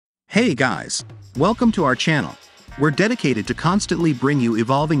Hey guys, welcome to our channel. We're dedicated to constantly bring you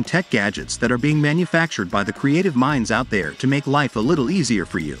evolving tech gadgets that are being manufactured by the creative minds out there to make life a little easier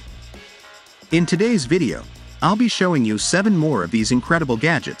for you. In today's video, I'll be showing you 7 more of these incredible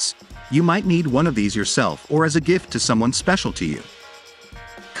gadgets. You might need one of these yourself or as a gift to someone special to you.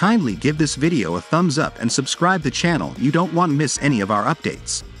 Kindly give this video a thumbs up and subscribe the channel. You don't want to miss any of our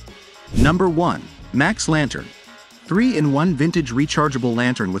updates. Number 1. Max Lantern. 3-in-1 vintage rechargeable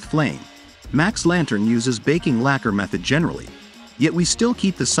lantern with flame. Max Lantern uses baking lacquer method generally, yet we still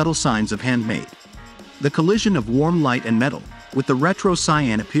keep the subtle signs of handmade. The collision of warm light and metal, with the retro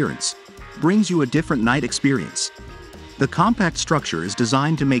cyan appearance, brings you a different night experience. The compact structure is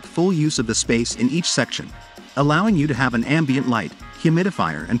designed to make full use of the space in each section, allowing you to have an ambient light,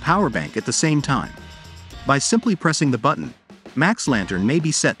 humidifier and power bank at the same time. By simply pressing the button, Max Lantern may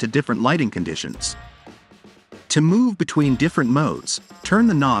be set to different lighting conditions. To move between different modes, turn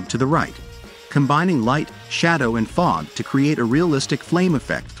the knob to the right, combining light, shadow and fog to create a realistic flame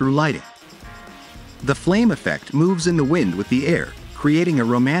effect through lighting. The flame effect moves in the wind with the air, creating a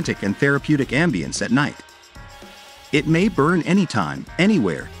romantic and therapeutic ambience at night. It may burn anytime,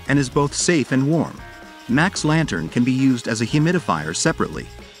 anywhere, and is both safe and warm. Max Lantern can be used as a humidifier separately.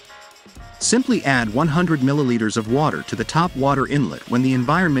 Simply add 100 milliliters of water to the top water inlet when the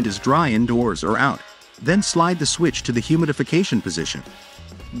environment is dry indoors or out. Then slide the switch to the humidification position.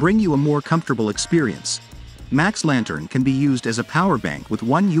 Bring you a more comfortable experience. Max Lantern can be used as a power bank with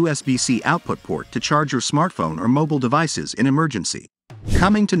one USB-C output port to charge your smartphone or mobile devices in emergency.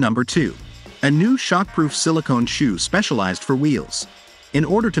 Coming to number 2. A new shockproof silicone shoe specialized for wheels. In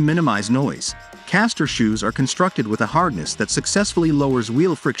order to minimize noise, caster shoes are constructed with a hardness that successfully lowers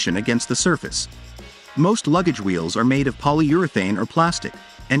wheel friction against the surface. Most luggage wheels are made of polyurethane or plastic,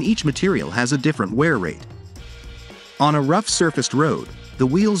 and each material has a different wear rate. On a rough surfaced road, the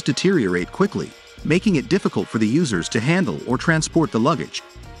wheels deteriorate quickly, making it difficult for the users to handle or transport the luggage.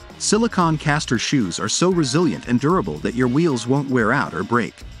 Silicone caster shoes are so resilient and durable that your wheels won't wear out or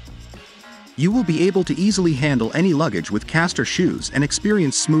break. You will be able to easily handle any luggage with caster shoes and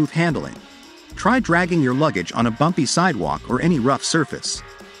experience smooth handling. Try dragging your luggage on a bumpy sidewalk or any rough surface.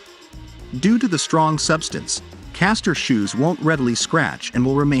 Due to the strong substance, caster shoes won't readily scratch and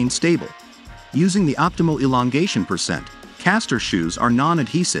will remain stable. Using the optimal elongation percent, caster shoes are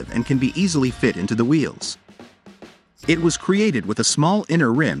non-adhesive and can be easily fit into the wheels. It was created with a small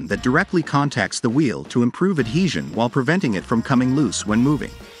inner rim that directly contacts the wheel to improve adhesion while preventing it from coming loose when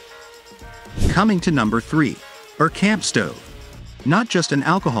moving. Coming to number 3. OrCamp Stove. Not just an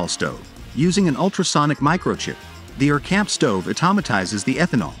alcohol stove. Using an ultrasonic microchip, the OrCamp stove automatizes the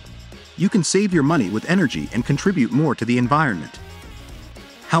ethanol. You can save your money with energy and contribute more to the environment.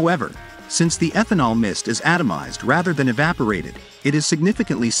 However, since the ethanol mist is atomized rather than evaporated, it is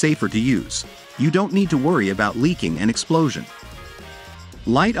significantly safer to use. You don't need to worry about leaking and explosion.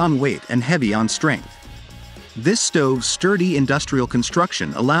 Light on weight and heavy on strength. This stove's sturdy industrial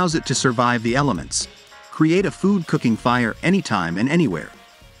construction allows it to survive the elements. Create a food cooking fire anytime and anywhere.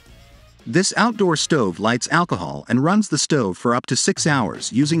 This outdoor stove lights alcohol and runs the stove for up to 6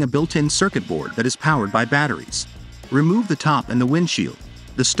 hours using a built-in circuit board that is powered by batteries. Remove the top and the windshield.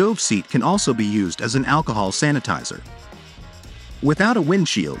 The stove seat can also be used as an alcohol sanitizer. Without a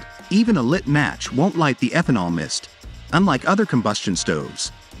windshield, even a lit match won't light the ethanol mist. Unlike other combustion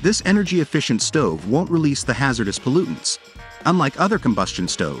stoves, this energy-efficient stove won't release the hazardous pollutants. Unlike other combustion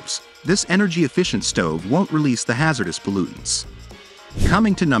stoves, this energy-efficient stove won't release the hazardous pollutants.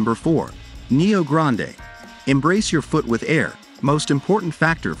 Coming to number 4. Grande. Embrace your foot with air. Most important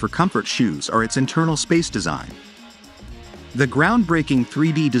factor for comfort shoes are its internal space design. The groundbreaking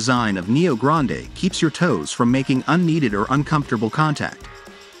 3D design of Grande keeps your toes from making unneeded or uncomfortable contact.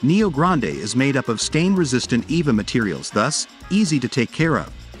 Grande is made up of stain-resistant EVA materials, thus easy to take care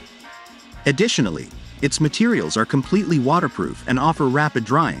of. Additionally, its materials are completely waterproof and offer rapid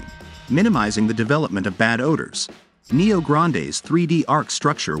drying, minimizing the development of bad odors. Grande's 3D arc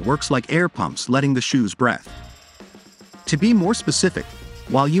structure works like air pumps, letting the shoes breathe. To be more specific,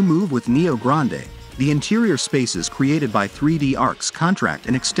 while you move with Grande, the interior spaces created by 3D arcs contract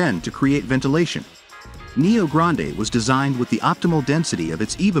and extend to create ventilation. Grande was designed with the optimal density of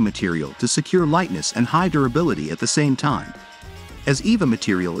its EVA material to secure lightness and high durability at the same time. As EVA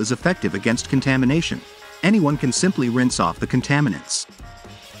material is effective against contamination, anyone can simply rinse off the contaminants.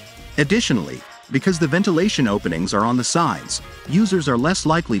 Additionally, because the ventilation openings are on the sides, users are less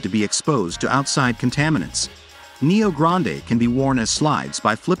likely to be exposed to outside contaminants. Grande can be worn as slides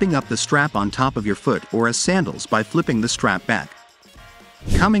by flipping up the strap on top of your foot or as sandals by flipping the strap back.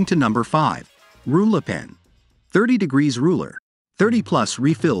 Coming to number 5. Rulapen. 30 degrees ruler. 30+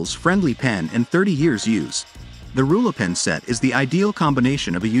 refills, friendly pen, and 30 years use. The Rulapen set is the ideal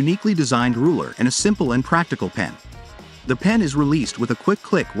combination of a uniquely designed ruler and a simple and practical pen. The pen is released with a quick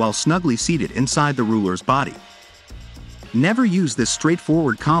click while snugly seated inside the ruler's body. Never use this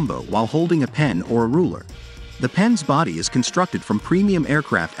straightforward combo while holding a pen or a ruler. The pen's body is constructed from premium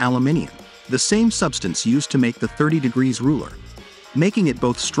aircraft aluminium, the same substance used to make the 30 degrees ruler, making it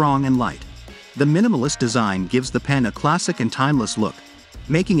both strong and light. The minimalist design gives the pen a classic and timeless look,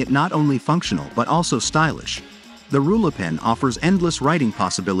 making it not only functional but also stylish. The Rulapen offers endless writing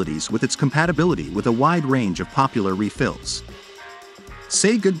possibilities with its compatibility with a wide range of popular refills.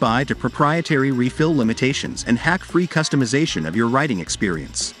 Say goodbye to proprietary refill limitations and hack-free customization of your writing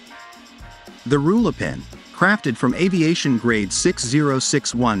experience. The Rulapen, crafted from aviation-grade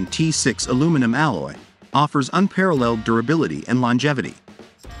 6061 T6 aluminum alloy, offers unparalleled durability and longevity.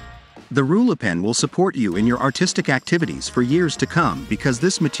 The Rulapen will support you in your artistic activities for years to come because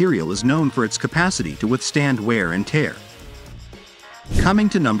this material is known for its capacity to withstand wear and tear. Coming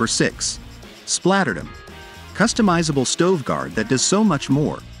to number 6. SplatterDōm. Customizable stove guard that does so much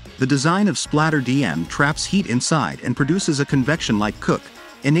more. The design of SplatterDōm traps heat inside and produces a convection-like cook,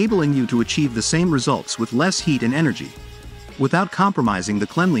 enabling you to achieve the same results with less heat and energy. Without compromising the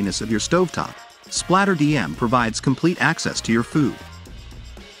cleanliness of your stovetop, SplatterDōm provides complete access to your food.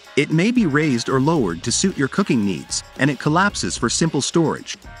 It may be raised or lowered to suit your cooking needs, and it collapses for simple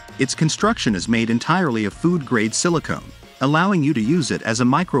storage. Its construction is made entirely of food-grade silicone, allowing you to use it as a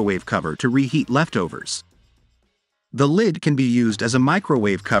microwave cover to reheat leftovers. The lid can be used as a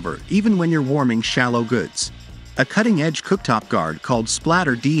microwave cover even when you're warming shallow goods. A cutting-edge cooktop guard called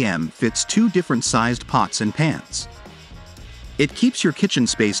SplatterDōm fits 2 different sized pots and pans. It keeps your kitchen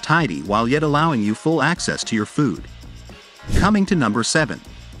space tidy while yet allowing you full access to your food. Coming to number 7.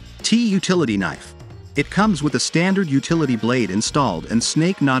 Tea Utility Knife. It comes with a standard utility blade installed and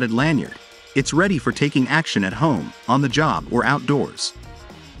snake-knotted lanyard. It's ready for taking action at home, on the job, or outdoors.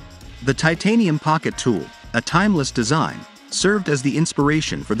 The titanium pocket tool, a timeless design, served as the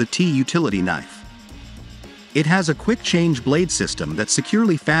inspiration for the tea utility knife. It has a quick-change blade system that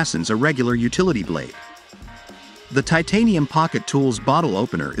securely fastens a regular utility blade. The titanium pocket tool's bottle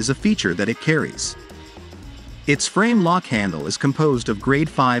opener is a feature that it carries. Its frame lock handle is composed of grade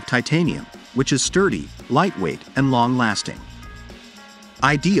 5 titanium, which is sturdy, lightweight, and long-lasting.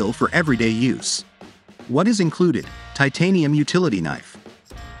 Ideal for everyday use. What is included? Titanium utility knife,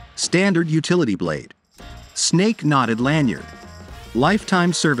 standard utility blade, snake-knotted lanyard,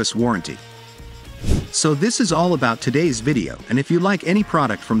 lifetime service warranty. So this is all about today's video, and if you like any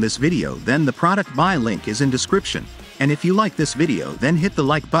product from this video, then the product buy link is in description. And if you like this video, then hit the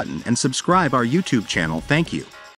like button and subscribe our YouTube channel. Thank you.